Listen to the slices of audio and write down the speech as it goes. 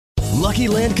Lucky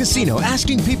Land Casino,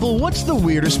 asking people, what's the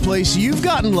weirdest place you've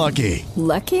gotten lucky?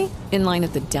 Lucky? In line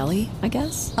at the deli, I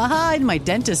guess? Aha, in my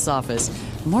dentist's office.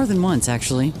 More than once,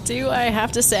 actually. Do I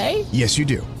have to say? Yes, you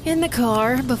do. In the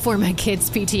car before my kids'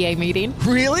 PTA meeting.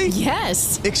 Really?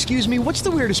 Yes. Excuse me, what's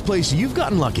the weirdest place you've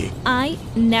gotten lucky? I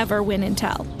never win and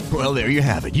tell. Well, there you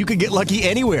have it. You can get lucky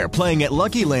anywhere, playing at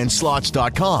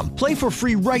LuckyLandSlots.com. Play for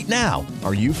free right now.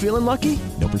 Are you feeling lucky?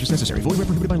 No purchase necessary. Void where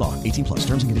prohibited by law. 18 plus.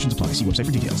 Terms and conditions apply. See website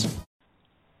for details.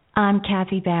 I'm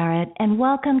Kathy Barrett, and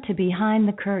welcome to Behind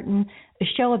the Curtain, a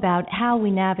show about how we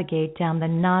navigate down the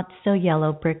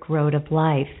not-so-yellow brick road of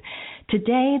life.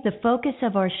 Today, the focus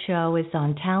of our show is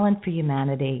on Talent for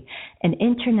Humanity, an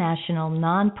international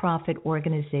nonprofit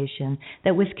organization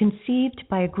that was conceived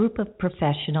by a group of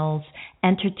professionals,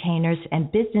 entertainers,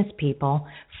 and business people,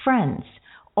 friends,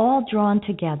 all drawn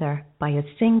together by a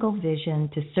single vision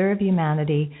to serve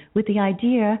humanity with the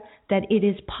idea that it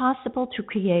is possible to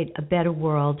create a better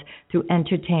world through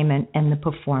entertainment and the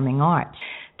performing arts.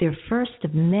 Their first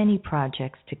of many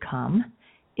projects to come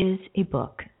is a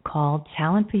book called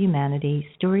Talent for Humanity,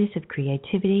 Stories of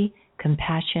Creativity,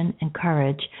 Compassion, and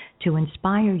Courage to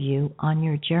inspire you on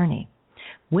your journey.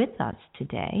 With us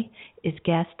today is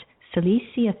guest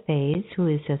Celicia Faze, who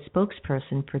is a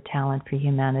spokesperson for Talent for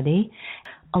Humanity,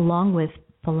 along with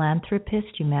philanthropist,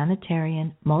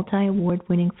 humanitarian,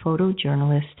 multi-award-winning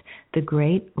photojournalist, the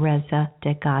great Reza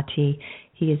Degati.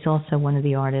 He is also one of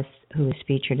the artists who is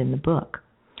featured in the book.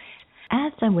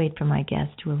 As I wait for my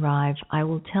guest to arrive, I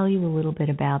will tell you a little bit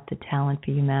about the Talent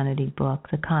for Humanity book,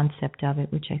 the concept of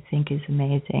it, which I think is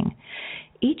amazing.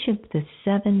 Each of the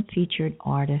 7 featured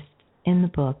artists in the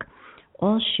book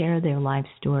all share their life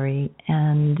story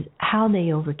and how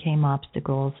they overcame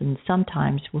obstacles and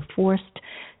sometimes were forced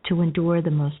to endure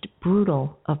the most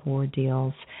brutal of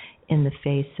ordeals in the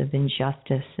face of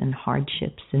injustice and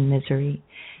hardships and misery.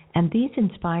 And these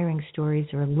inspiring stories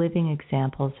are living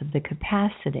examples of the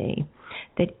capacity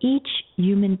that each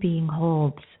human being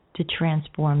holds to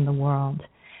transform the world.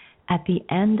 At the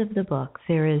end of the book,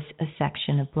 there is a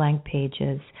section of blank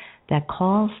pages that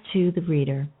calls to the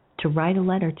reader to write a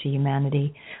letter to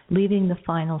humanity, leaving the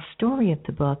final story of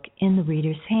the book in the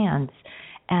reader's hands.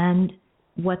 And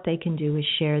what they can do is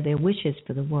share their wishes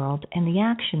for the world and the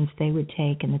actions they would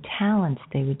take and the talents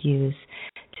they would use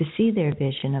to see their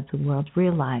vision of the world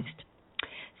realized.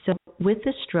 So with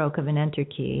the stroke of an enter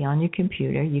key on your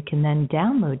computer, you can then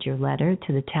download your letter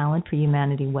to the Talent for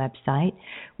Humanity website,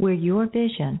 where your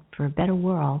vision for a better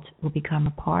world will become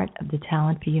a part of the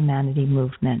Talent for Humanity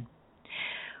movement.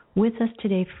 With us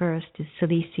today first is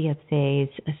Celicia Faze,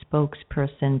 a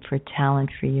spokesperson for Talent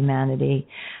for Humanity.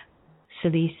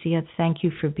 Celicia, thank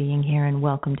you for being here and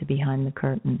welcome to Behind the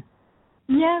Curtain.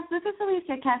 Yes, this is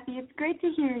Celicia, Kathy. It's great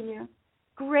to hear you.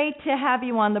 Great to have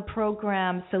you on the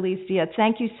program, Celicia.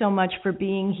 Thank you so much for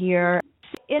being here.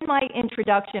 In my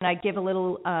introduction, I give a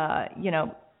little,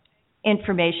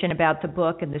 information about the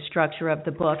book and the structure of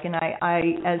the book. And I,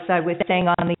 as I was saying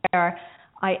on the air,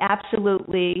 I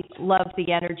absolutely love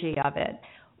the energy of it.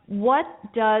 What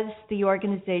does the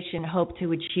organization hope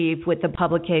to achieve with the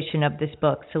publication of this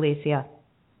book, Celicia?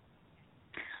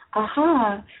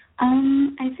 I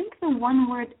think the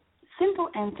one-word simple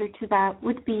answer to that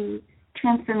would be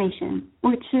transformation,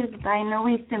 which is by no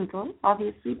way simple,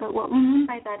 obviously, but what we mean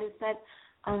by that is that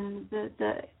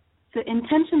the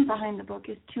intention behind the book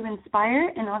is to inspire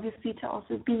and obviously to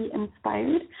also be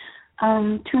inspired.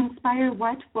 To inspire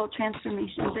what? Well,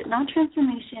 transformation, but not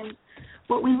transformation.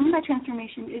 What we mean by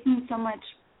transformation isn't so much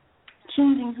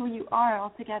changing who you are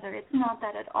altogether. It's not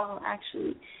that at all,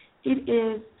 actually. It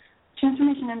is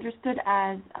transformation understood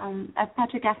as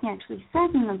Patrick Gaffney actually says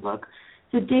in the book,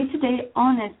 the day-to-day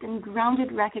honest and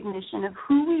grounded recognition of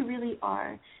who we really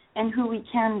are and who we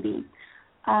can be.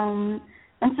 And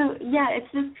so,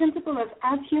 it's this principle of,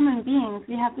 as human beings,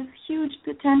 we have this huge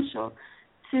potential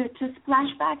to splash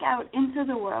back out into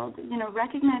the world,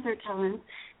 recognize our talents,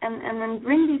 and then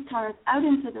bring these talents out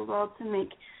into the world to make,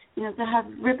 to have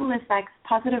ripple effects,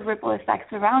 positive ripple effects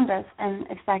around us and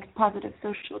affect positive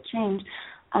social change.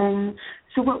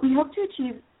 So what we hope to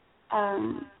achieve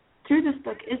through this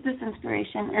book is this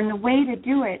inspiration, and the way to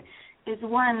do it is the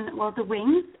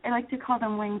wings. I like to call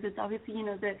them wings. It's obviously,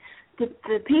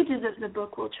 the pages of the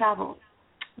book will travel.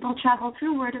 They'll travel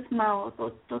through word of mouth.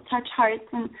 They'll touch hearts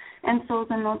and souls,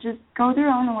 and they'll just go their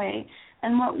own way.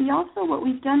 And what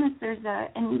we've done is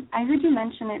and I heard you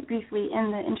mention it briefly in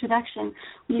the introduction,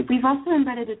 we've also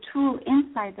embedded a tool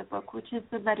inside the book, which is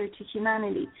the Letter to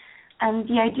Humanity. And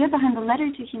the idea behind the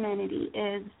Letter to Humanity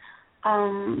is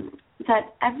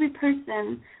that every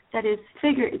person that is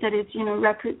in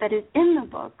the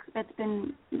book, that's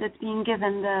being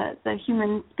given the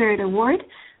Human Spirit Award.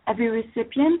 Every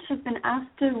recipient has been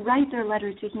asked to write their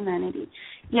letter to humanity.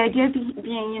 The idea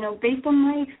being, based on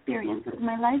my experiences,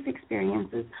 my life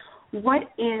experiences, what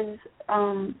is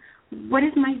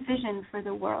my vision for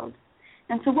the world?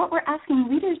 And so what we're asking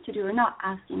readers to do, or not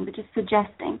asking, but just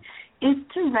suggesting, is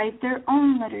to write their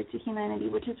own letter to humanity,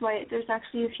 which is why there's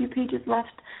actually a few pages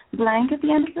left blank at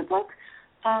the end of the book.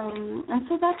 And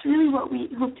so that's really what we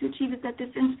hope to achieve, is that this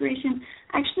inspiration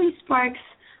actually sparks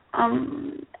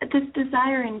this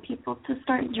desire in people to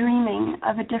start dreaming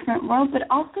of a different world, but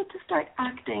also to start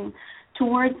acting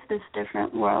towards this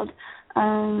different world.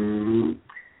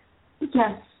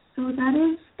 Yes, so that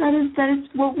is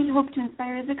what we hope to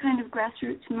inspire, as a kind of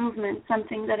grassroots movement,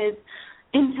 something that is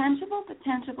intangible but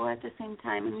tangible at the same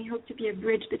time, and we hope to be a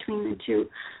bridge between the two,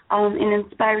 in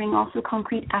inspiring also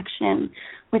concrete action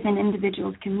within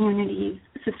individuals, communities,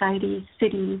 societies,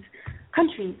 cities,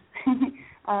 countries,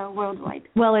 worldwide.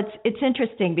 Well, it's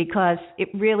interesting because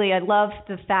I love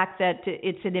the fact that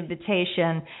it's an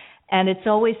invitation, and it's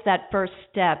always that first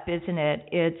step, isn't it?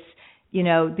 It's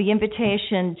the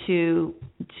invitation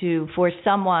for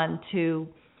someone to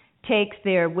take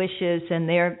their wishes and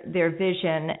their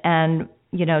vision and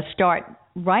start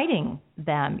writing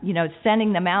them,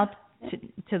 sending them out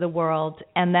to the world,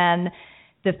 and then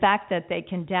the fact that they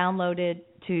can download it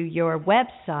to your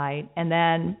website and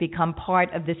then become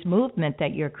part of this movement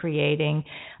that you're creating.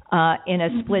 In a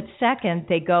split second,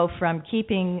 they go from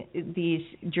keeping these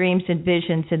dreams and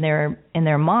visions in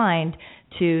their mind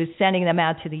to sending them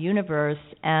out to the universe,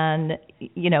 and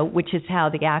which is how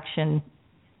the action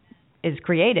is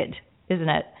created, isn't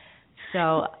it?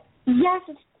 So yes,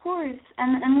 of course,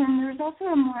 and then there's also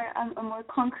a more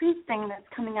concrete thing that's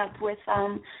coming up with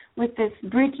this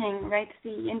bridging, right?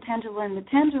 The intangible and the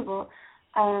tangible.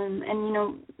 And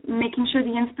making sure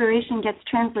the inspiration gets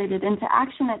translated into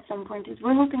action at some point, is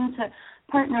we're hoping to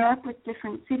partner up with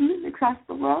different cities across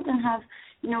the world and have,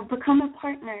 become a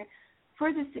partner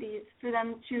for the cities, for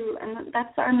them to, and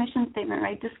that's our mission statement,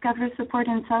 right? Discover, support,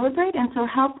 and celebrate. And so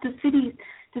help the cities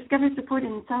discover, support,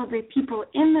 and celebrate people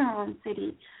in their own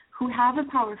city who have a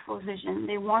powerful vision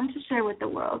they want to share with the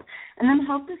world, and then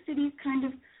help the cities kind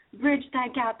of bridge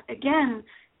that gap again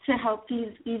to help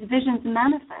these visions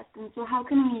manifest. And so how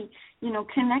can we,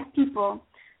 connect people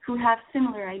who have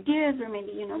similar ideas, or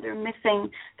maybe, they're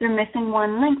missing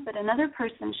one link, but another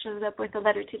person shows up with a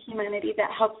letter to humanity that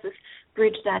helps us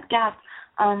bridge that gap.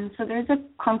 So there's a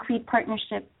concrete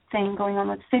partnership thing going on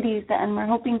with cities, and we're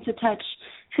hoping to touch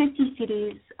 50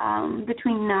 cities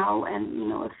between now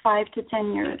and, a 5 to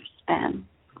 10 year span.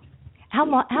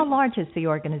 How large is the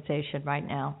organization right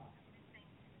now?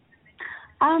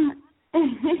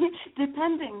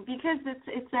 Depending, because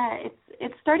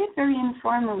it started very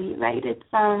informally, right? It's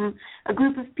a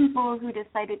group of people who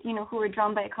decided, who were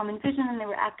drawn by a common vision, and they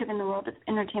were active in the world of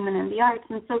entertainment and the arts,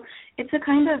 and so it's a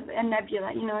kind of a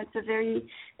nebula,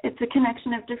 it's a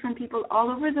connection of different people all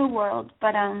over the world,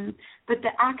 but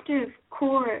the active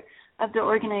core of the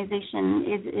organization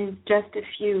is just a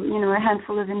few, a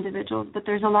handful of individuals, but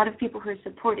there's a lot of people who are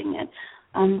supporting it.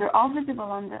 They're all visible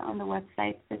on the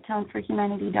website, the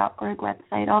townforhumanity.org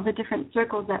website, all the different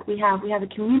circles that we have. We have a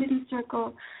community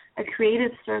circle, a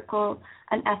creative circle,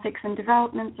 an ethics and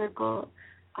development circle,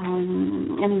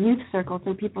 and a youth circle,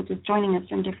 so people just joining us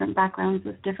from different backgrounds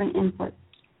with different inputs.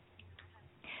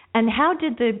 And how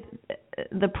did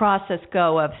the process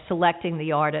go of selecting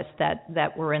the artists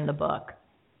that were in the book?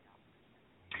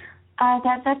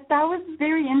 That was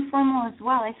very informal as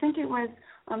well. I think it was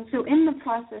so in the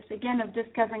process, again, of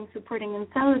discovering, supporting, and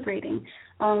celebrating,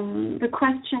 the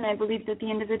question I believe that the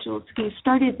individuals who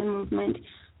started the movement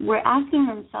were asking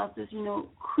themselves is,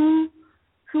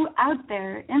 who out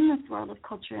there in this world of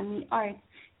culture and the arts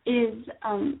is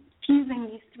fusing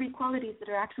these three qualities that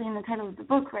are actually in the title of the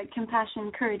book, right?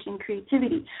 Compassion, courage, and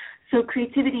creativity. So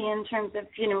creativity in terms of,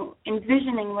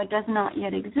 envisioning what does not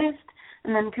yet exist,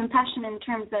 and then compassion in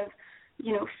terms of,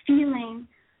 feeling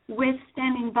with,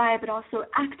 standing by, but also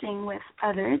acting with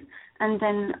others, and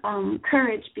then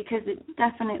courage, because it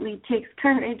definitely takes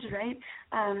courage, right,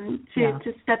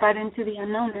 to step out into the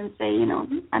unknown and say,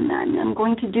 I'm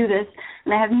going to do this,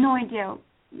 and I have no idea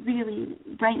really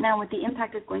right now what the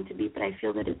impact is going to be, but I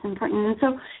feel that it's important. And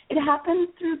so it happens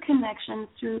through connections,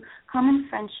 through common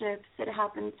friendships. It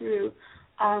happens through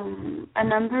a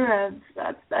number of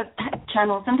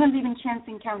channels, sometimes even chance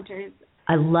encounters.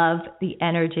 I love the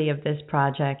energy of this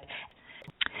project.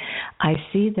 I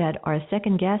see that our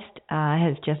second guest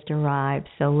has just arrived,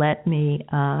 so let me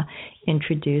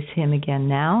introduce him again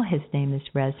now. His name is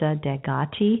Reza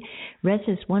Degati.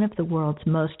 Reza is one of the world's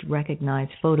most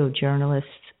recognized photojournalists.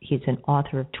 He's an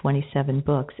author of 27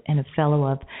 books and a fellow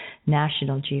of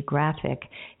National Geographic.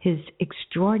 His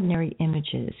extraordinary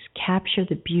images capture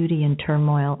the beauty and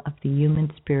turmoil of the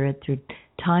human spirit through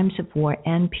times of war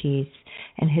and peace,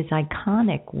 and his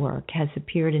iconic work has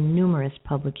appeared in numerous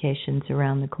publications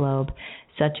around the globe,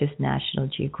 such as National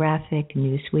Geographic,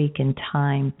 Newsweek, and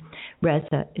Time.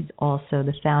 Reza is also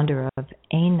the founder of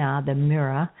Aina the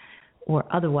Mirror, or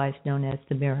otherwise known as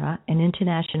The Mirror, an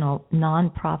international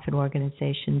non-profit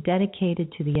organization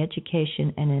dedicated to the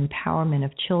education and empowerment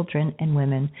of children and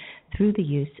women through the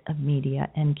use of media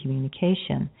and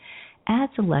communication. As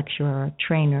a lecturer,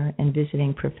 trainer, and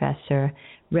visiting professor,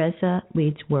 Reza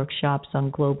leads workshops on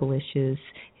global issues,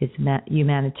 his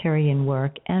humanitarian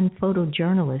work, and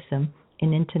photojournalism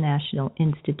in international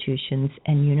institutions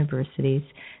and universities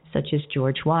such as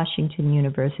George Washington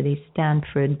University,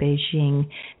 Stanford, Beijing,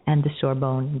 and the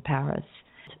Sorbonne in Paris.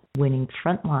 Winning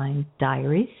Frontline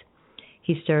Diaries,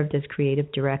 he served as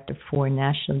creative director for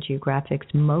National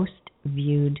Geographic's most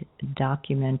viewed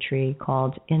documentary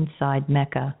called Inside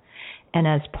Mecca. And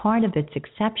as part of its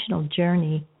Exceptional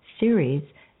Journey series,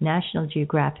 National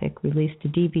Geographic released a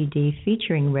DVD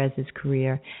featuring Reza's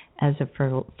career as a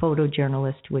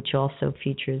photojournalist, which also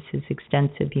features his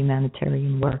extensive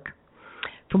humanitarian work.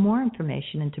 For more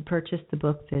information and to purchase the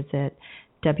book, visit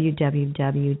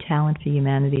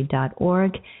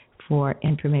www.talentforhumanity.org. For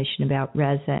information about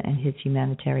Reza and his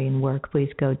humanitarian work,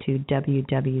 please go to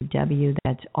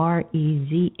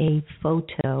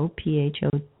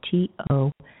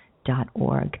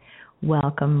www.rezaphoto.org.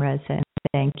 Welcome, Reza, and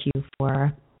thank you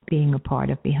for being a part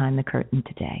of Behind the Curtain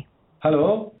today.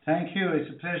 Hello. Thank you. It's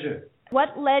a pleasure.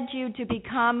 What led you to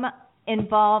become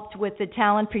involved with the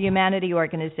Talent for Humanity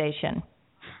organization?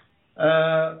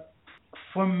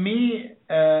 For me,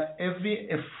 every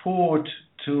effort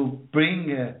to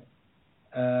bring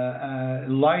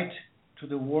light to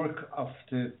the work of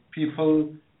the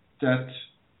people that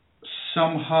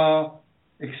somehow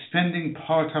expending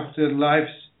part of their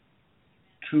lives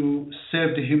to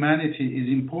serve the humanity is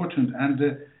important.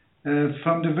 And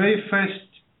from the very first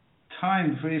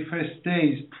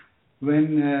days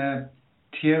when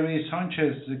Thierry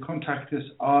Sanchez contacted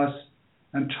us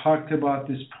and talked about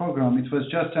this program, it was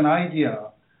just an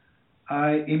idea.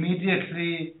 I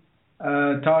immediately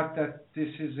thought that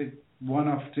this is one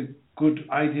of the good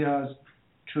ideas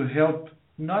to help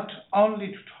not only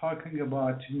to talking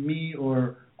about me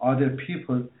or other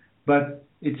people, but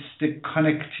it's the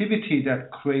connectivity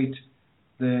that creates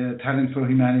the Talent for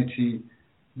Humanity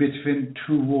between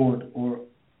two worlds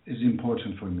is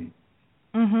important for me.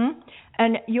 Mm-hmm.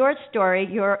 And your story,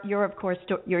 your of course,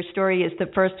 your story is the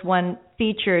first one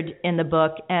featured in the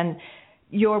book, and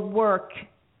your work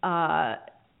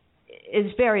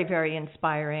is very, very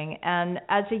inspiring. And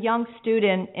as a young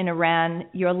student in Iran,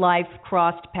 your life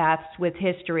crossed paths with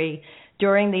history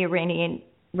during the Iranian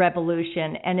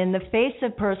Revolution. And in the face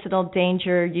of personal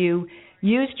danger, you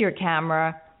used your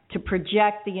camera to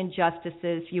project the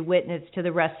injustices you witnessed to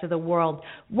the rest of the world.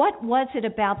 What was it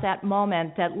about that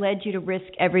moment that led you to risk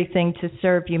everything to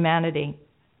serve humanity?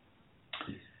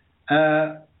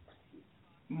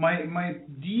 My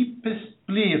deepest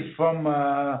belief from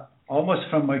almost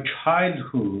from my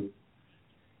childhood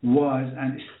was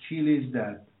and still is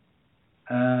that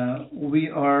we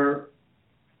are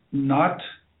not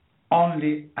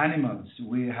only animals.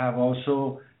 We have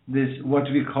also this,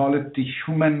 what we call it, the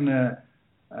human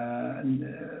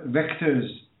vectors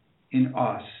in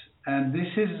us. And this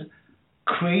is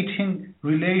creating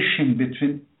relation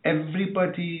between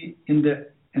everybody in the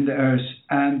earth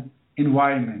and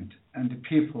environment and the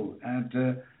people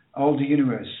and all the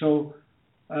universe. So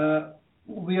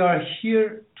we are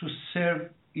here to serve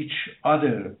each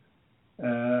other.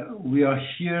 We are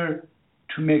here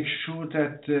to make sure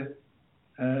that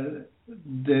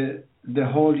the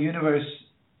whole universe,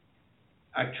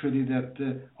 actually that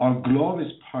our globe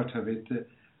is part of it,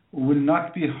 will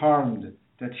not be harmed,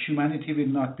 that humanity will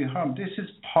not be harmed. This is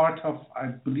part of, I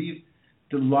believe,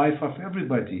 the life of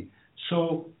everybody.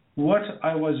 So what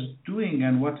I was doing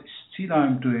and what still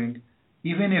I'm doing,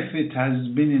 even if it has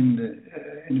been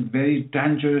in a very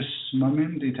dangerous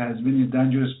moment, it has been in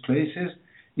dangerous places,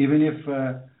 even if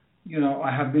I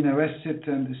have been arrested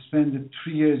and spent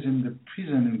 3 years in the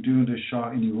prison during the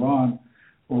Shah in Iran,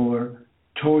 or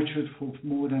tortured for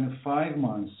more than 5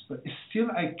 months, but still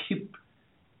I keep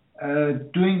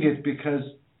doing it, because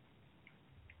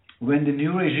when the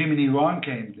new regime in Iran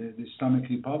came, the Islamic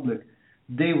Republic,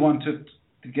 they wanted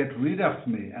to get rid of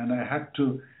me, and I had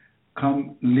to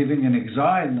come living in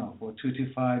exile now for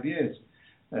 25 years.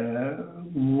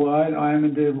 While I'm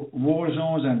in the war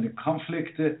zones and the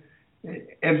conflict,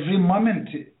 every moment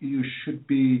you should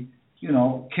be,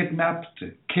 kidnapped,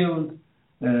 killed,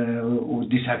 or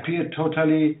disappeared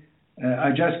totally. I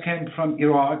just came from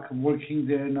Iraq, working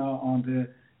there now on the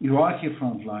Iraqi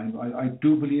front line. I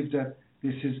do believe that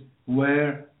this is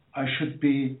where I should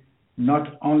be,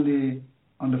 not only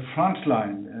on the front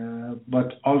line,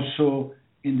 but also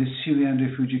in the Syrian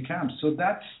refugee camps. So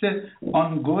that's the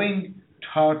ongoing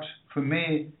thought for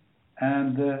me,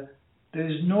 and there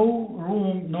is no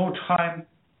room, no time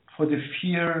for the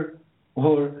fear,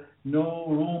 or no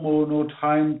room or no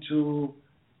time to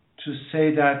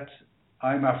say that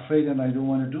I'm afraid and I don't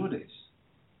want to do this.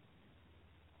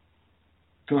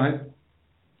 Go ahead.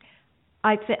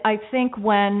 I think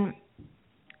when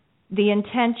the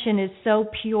intention is so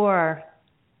pure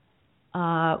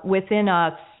within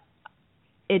us,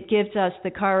 it gives us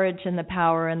the courage and the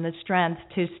power and the strength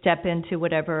to step into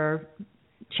whatever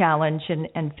challenge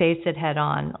and face it head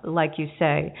on, like you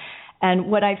say. And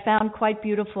what I found quite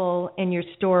beautiful in your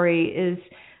story is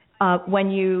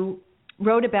when you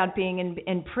wrote about being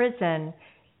in prison,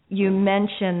 you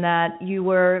mentioned that you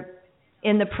were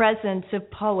in the presence of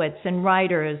poets and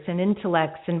writers and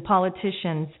intellects and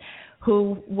politicians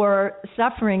who were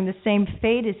suffering the same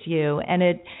fate as you. And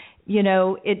it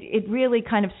really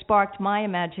kind of sparked my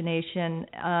imagination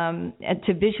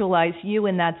to visualize you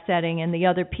in that setting and the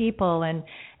other people,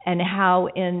 and how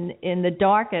in the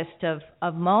darkest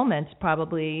of moments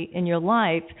probably in your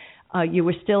life, you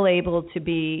were still able to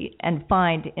be and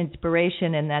find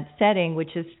inspiration in that setting,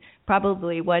 which is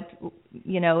probably what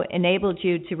enabled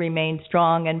you to remain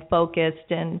strong and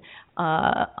focused and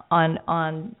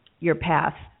on your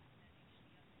path.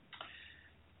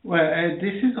 Well,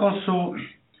 this is also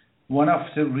one of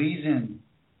the reasons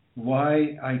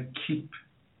why I keep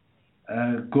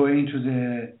going to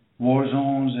the war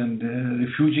zones and the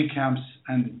refugee camps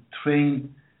and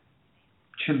train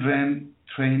children,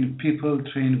 train people,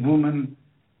 train women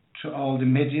to all the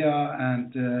media,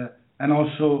 and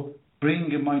also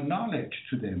bring my knowledge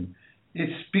to them.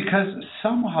 It's because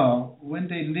somehow when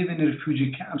they live in a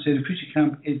refugee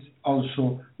camp is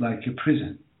also like a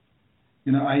prison.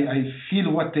 I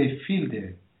feel what they feel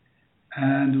there.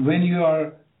 And when you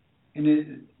are in a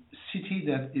city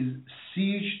that is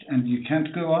sieged and you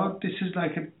can't go out, this is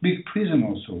like a big prison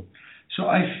also. So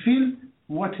I feel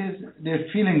what their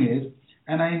feeling is,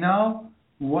 and I know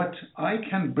what I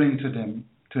can bring to them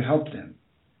to help them.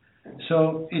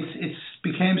 So it's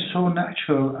became so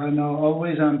natural, and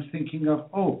always I'm thinking of,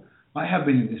 I have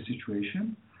been in this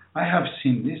situation, I have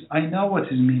seen this, I know what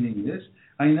is meaning this,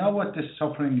 I know what the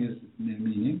suffering is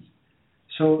meaning.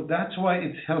 So that's why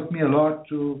it's helped me a lot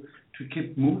to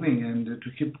keep moving and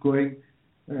to keep going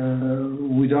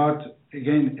without,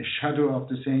 again, a shadow of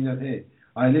the saying that, hey,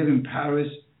 I live in Paris,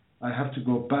 I have to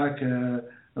go back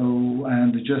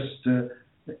and just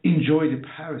enjoy the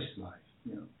Paris life.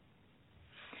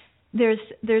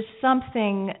 There's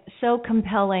something so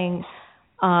compelling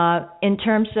in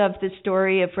terms of the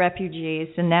story of refugees,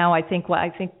 and now I think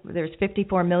there's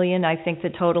 54 million. I think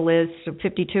the total is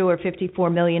 52 or 54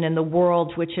 million in the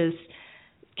world, which is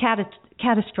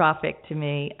catastrophic to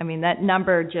me. I mean, that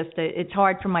number it's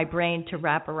hard for my brain to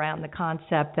wrap around the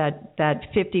concept that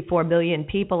 54 million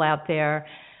people out there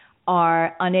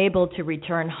are unable to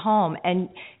return home, and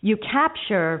you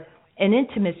capture an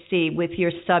intimacy with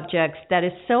your subjects that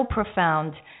is so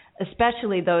profound,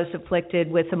 especially those afflicted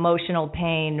with emotional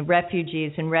pain,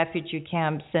 refugees in refugee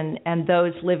camps, and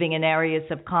those living in areas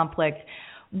of conflict.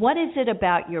 What is it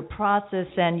about your process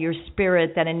and your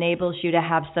spirit that enables you to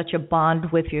have such a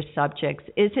bond with your subjects?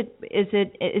 Is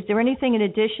there anything in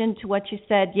addition to what you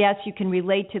said? Yes, you can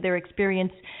relate to their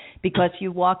experience because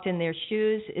you walked in their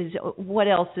shoes. What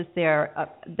else is there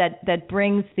that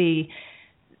brings the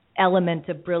element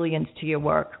of brilliance to your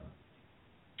work?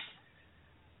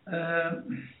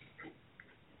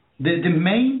 The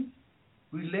main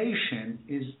relation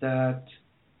is that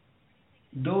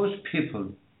those people,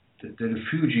 the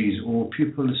refugees or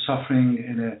people suffering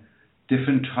in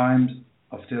different times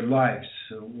of their lives,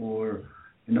 or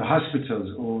in the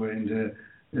hospitals or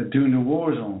during the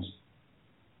war zones,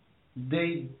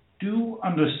 they do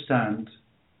understand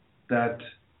that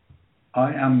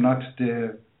I am not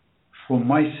there for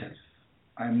myself.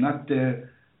 I'm not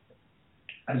there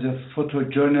as a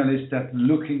photojournalist that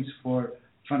looking for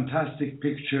fantastic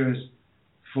pictures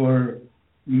for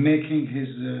making his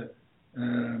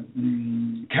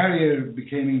career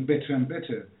becoming better and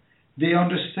better. They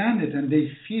understand it and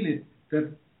they feel it,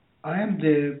 that I am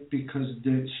there because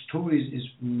the stories is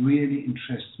really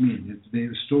interest me.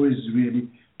 The stories is really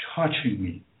touching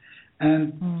me.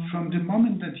 And from the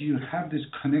moment that you have this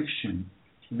connection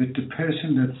with the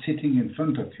person that's sitting in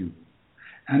front of you,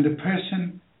 and the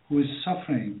person who is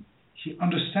suffering, he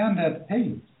understands that,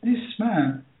 hey, this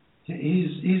man,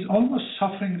 he's almost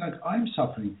suffering like I'm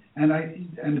suffering, and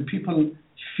the people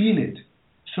feel it.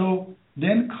 So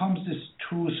then comes this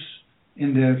truth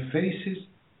in their faces,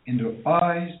 in their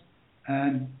eyes,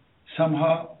 and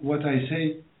somehow what I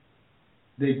say,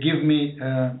 they give me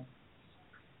their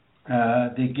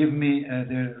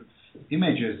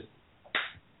images.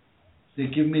 They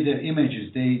give me their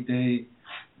images.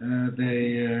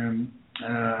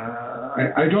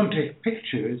 I don't take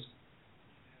pictures.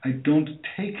 I don't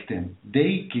take them.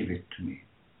 They give it to me.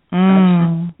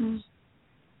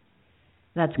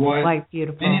 That's quite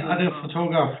beautiful. Many other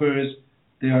photographers,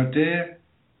 they are there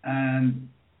and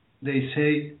they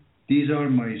say, these are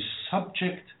my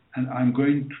subject and I'm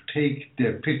going to take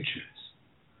their pictures.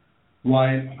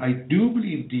 While I do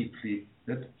believe deeply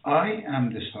that I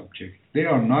am the subject, they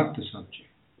are not the subject.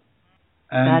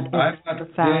 And I'm not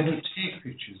there to take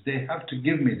pictures. They have to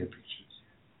give me the pictures.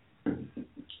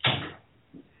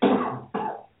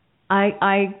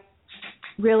 I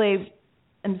really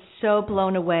am so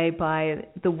blown away by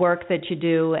the work that you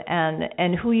do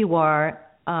and who you are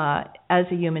as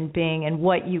a human being, and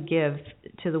what you give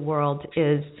to the world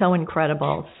is so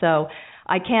incredible. So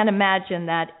I can't imagine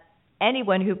that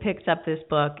anyone who picks up this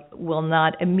book will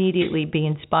not immediately be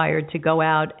inspired to go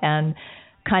out and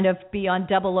kind of be on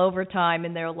double overtime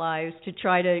in their lives to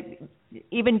try to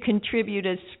even contribute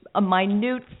a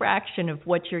minute fraction of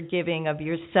what you're giving of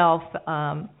yourself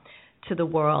to the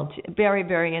world. Very,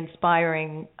 very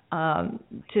inspiring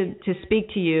to speak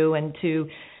to you and to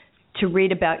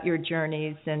read about your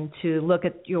journeys and to look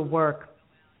at your work.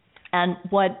 And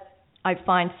what I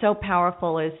find so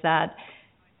powerful is that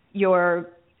your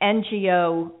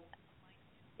NGO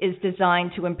is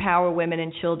designed to empower women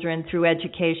and children through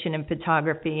education and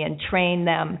photography and train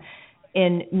them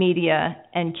in media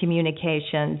and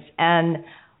communications. And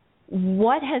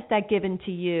what has that given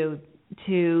to you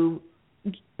to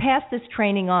pass this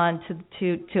training on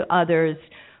to others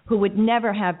who would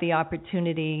never have the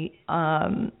opportunity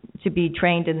to be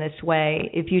trained in this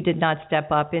way if you did not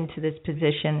step up into this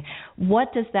position?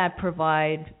 What does that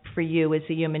provide for you as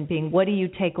a human being? What do you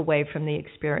take away from the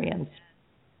experience?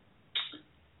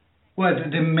 Well,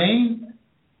 the main,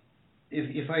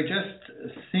 if I just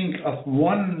think of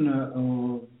one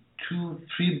or two,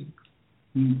 three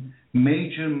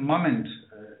major moments,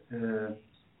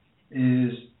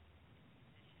 is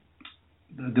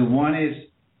the one is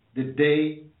the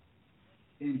day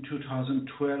in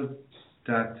 2012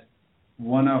 that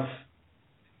one of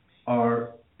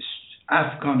our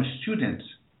Afghan students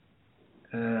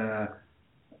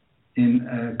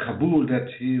in Kabul,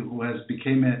 who has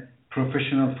become a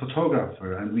professional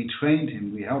photographer, and we trained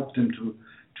him, we helped him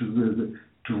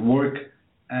to work,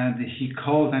 and he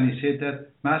called and he said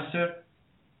that, Master,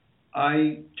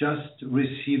 I just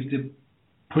received the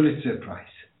Pulitzer Prize.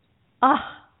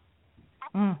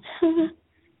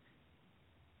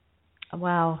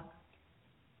 Wow.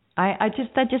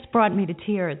 That just brought me to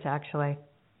tears, actually.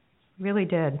 Really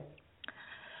did.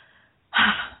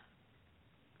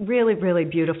 Really, really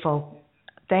beautiful.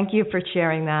 Thank you for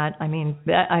sharing that. I mean,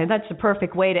 that's the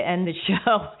perfect way to end the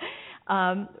show.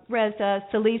 Reza,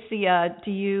 Celicia,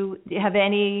 do you have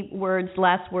any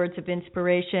last words of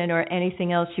inspiration or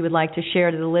anything else you would like to share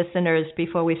to the listeners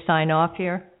before we sign off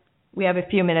here? We have a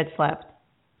few minutes left.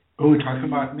 Oh, we're talking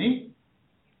about me?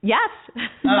 Yes.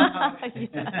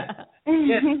 Yes.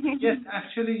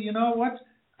 Actually, you know what?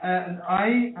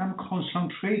 I am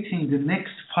concentrating the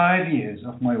next 5 years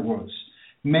of my works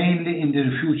mainly in the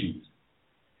refugees,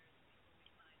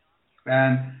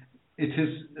 and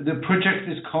the project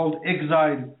is called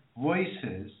Exiled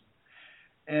Voices,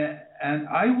 and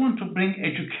I want to bring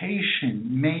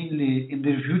education mainly in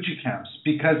the refugee camps,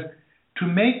 because to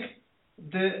make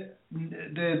the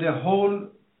whole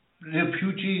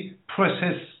refugee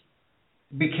process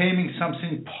becoming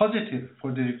something positive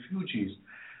for the refugees,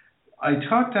 I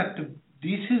thought that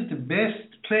this is the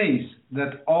best place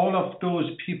that all of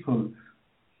those people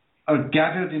are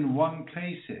gathered in one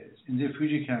places in the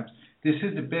refugee camps. This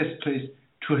is the best place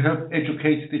to help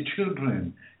educate the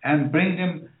children and bring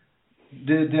them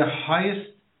the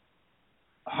highest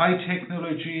high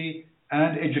technology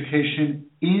and education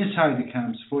inside the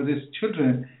camps for these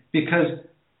children, because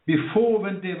before,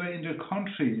 when they were in their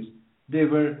countries, they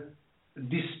were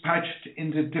dispatched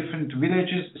in the different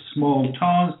villages, small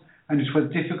towns, and it was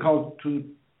difficult to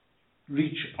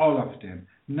reach all of them.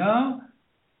 Now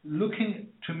looking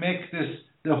to make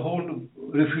the whole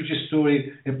refugee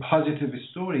story a positive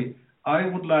story, I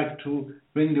would like to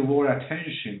bring the war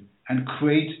attention and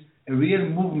create a real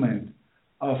movement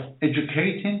of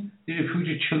educating the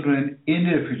refugee children in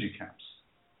the refugee camps.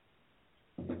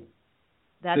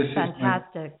 That's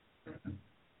fantastic.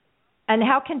 And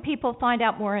how can people find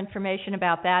out more information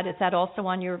about that? Is that also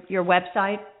on your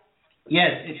website?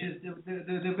 Yes, it is.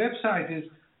 The website is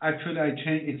actually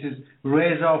it is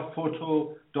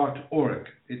rezaphoto.org.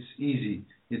 It's easy.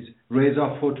 It's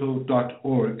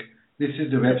rezaphoto.org. This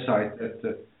is the website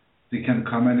that they can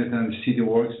comment it and see the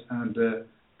works and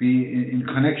be in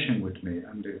connection with me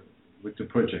and with the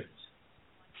project.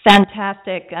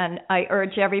 Fantastic, and I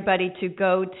urge everybody to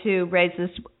go to Reza's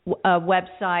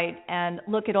website and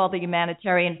look at all the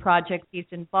humanitarian projects he's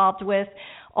involved with.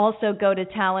 Also go to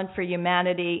Talent for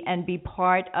Humanity and be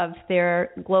part of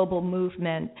their global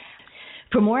movement.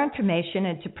 For more information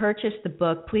and to purchase the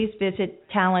book, please visit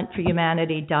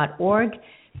talentforhumanity.org.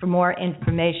 For more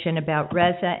information about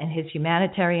Reza and his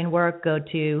humanitarian work, go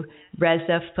to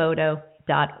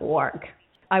rezaphoto.org.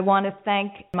 I want to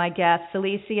thank my guests,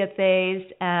 Alicia Thays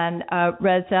and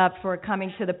Reza, for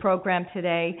coming to the program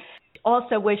today.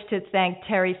 Also wish to thank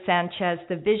Terry Sanchez,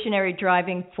 the visionary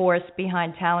driving force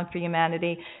behind Talent for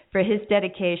Humanity, for his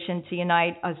dedication to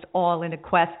unite us all in a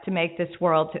quest to make this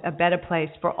world a better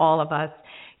place for all of us.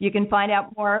 You can find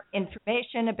out more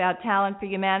information about Talent for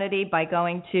Humanity by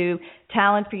going to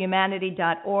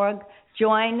talentforhumanity.org.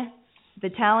 Join the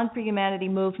Talent for Humanity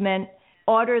movement.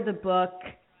 Order the book.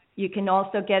 You can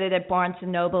also get it at Barnes &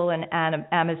 Noble and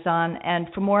Amazon. And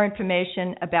for more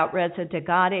information about Reza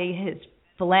Dagadi, his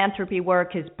philanthropy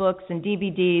work, his books and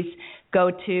DVDs,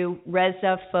 go to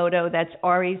Reza Photo, that's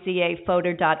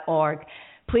REZAphoto.org.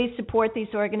 Please support these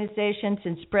organizations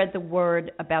and spread the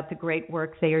word about the great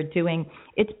work they are doing.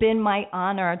 It's been my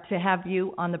honor to have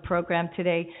you on the program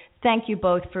today. Thank you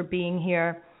both for being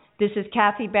here. This is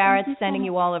Kathy Barrett sending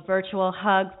you all a virtual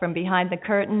hug from behind the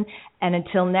curtain. And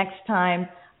until next time,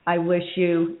 I wish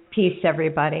you peace,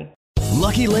 everybody.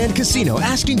 Lucky Land Casino,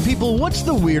 asking people, what's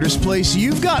the weirdest place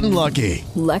you've gotten lucky?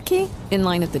 Lucky? In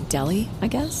line at the deli, I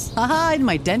guess? Aha, in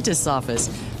my dentist's office.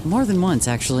 More than once,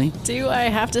 actually. Do I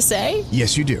have to say?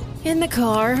 Yes, you do. In the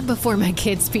car before my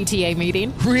kids' PTA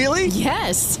meeting. Really?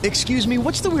 Yes. Excuse me,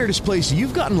 what's the weirdest place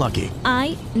you've gotten lucky?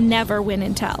 I never win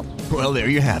and tell. Well, there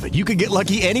you have it. You can get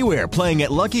lucky anywhere, playing at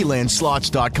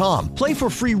LuckyLandSlots.com. Play for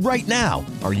free right now.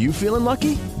 Are you feeling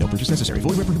lucky? No purchase necessary.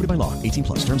 Void where prohibited by law. 18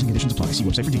 plus. Terms and conditions apply. See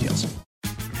website for details.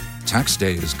 Tax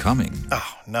day is coming.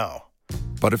 Oh, no.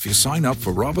 But if you sign up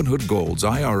for Robinhood Gold's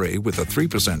IRA with a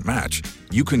 3% match,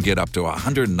 you can get up to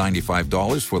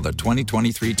 $195 for the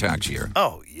 2023 tax year.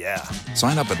 Oh, yeah.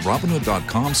 Sign up at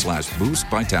Robinhood.com/boost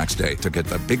by tax day to get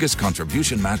the biggest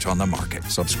contribution match on the market.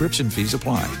 Subscription fees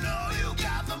apply.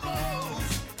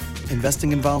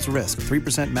 Investing involves risk.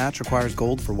 3% match requires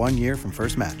gold for 1 year from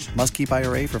first match. Must keep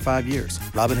IRA for 5 years.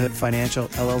 Robinhood Financial,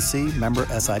 LLC, member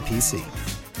SIPC.